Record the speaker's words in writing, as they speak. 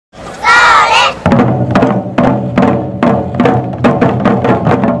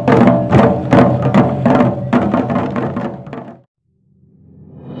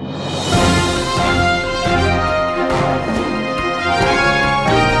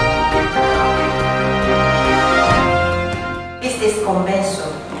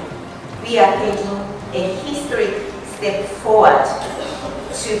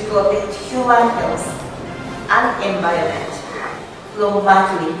environment from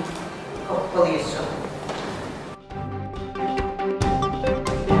mercury pollution.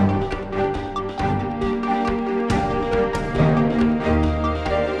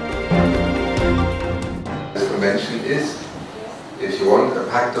 This convention is, if you want, a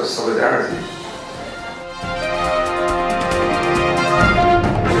pact of solidarity.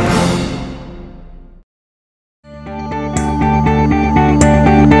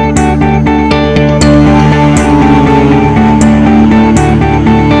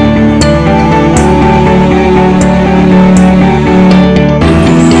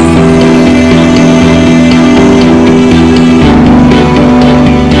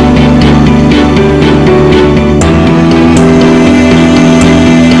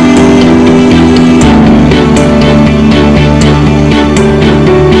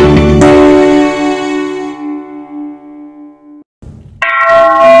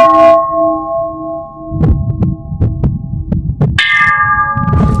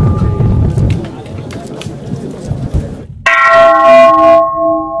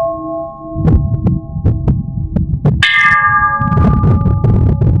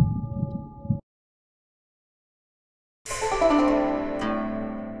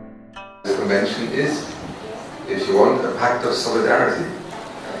 The convention is, if you want, a pact of solidarity.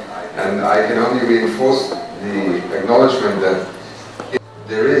 And I can only reinforce the acknowledgement that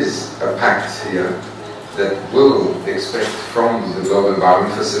there is a pact here that will expect from the Global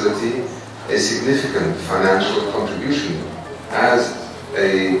Environment Facility a significant financial contribution as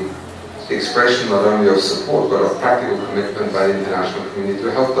an expression not only of support but of practical commitment by the international community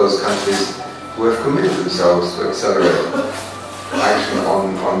to help those countries who have committed themselves to accelerate action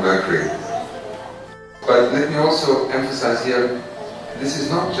on mercury. But let me also emphasize here, this is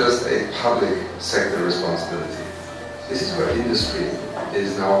not just a public sector responsibility. This is where industry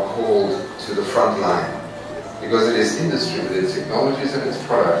is now called to the front line, because it is industry with its technologies and its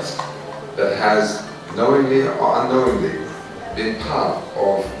products that has, knowingly or unknowingly, been part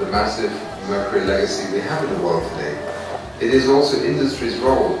of the massive mercury legacy we have in the world today. It is also industry's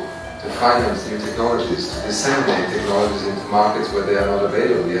role to finance new technologies, to disseminate technologies into markets where they are not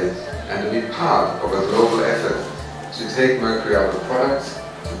available yet, and to be part of a global effort to take mercury out of products,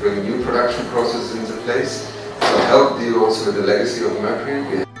 to bring new production processes into place, to help deal also with the legacy of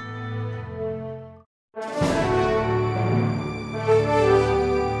mercury.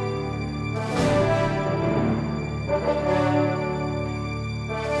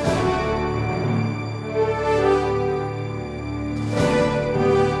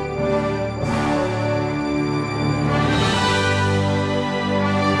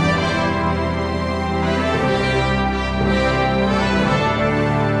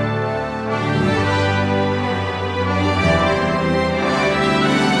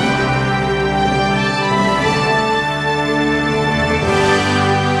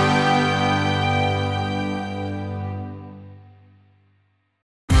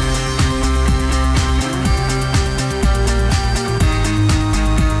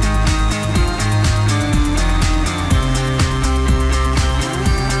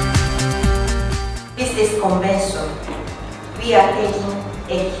 This convention, we are taking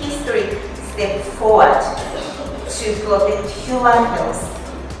a historic step forward to protect human health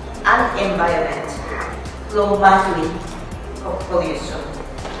and environment from mercury pollution.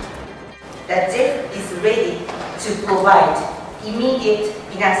 The GEF is ready to provide immediate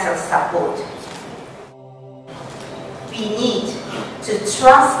financial support. We need to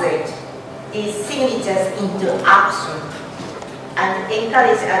translate these signatures into action and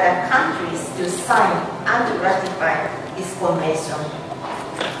encourage other countries to sign and ratify this convention.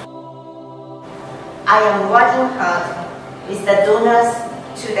 I am working hard with the donors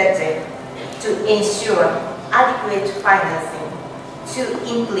to the GEF to ensure adequate financing to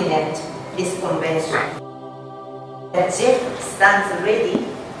implement this convention. The GEF stands ready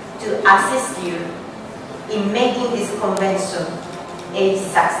to assist you in making this convention a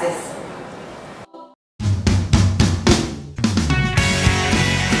success.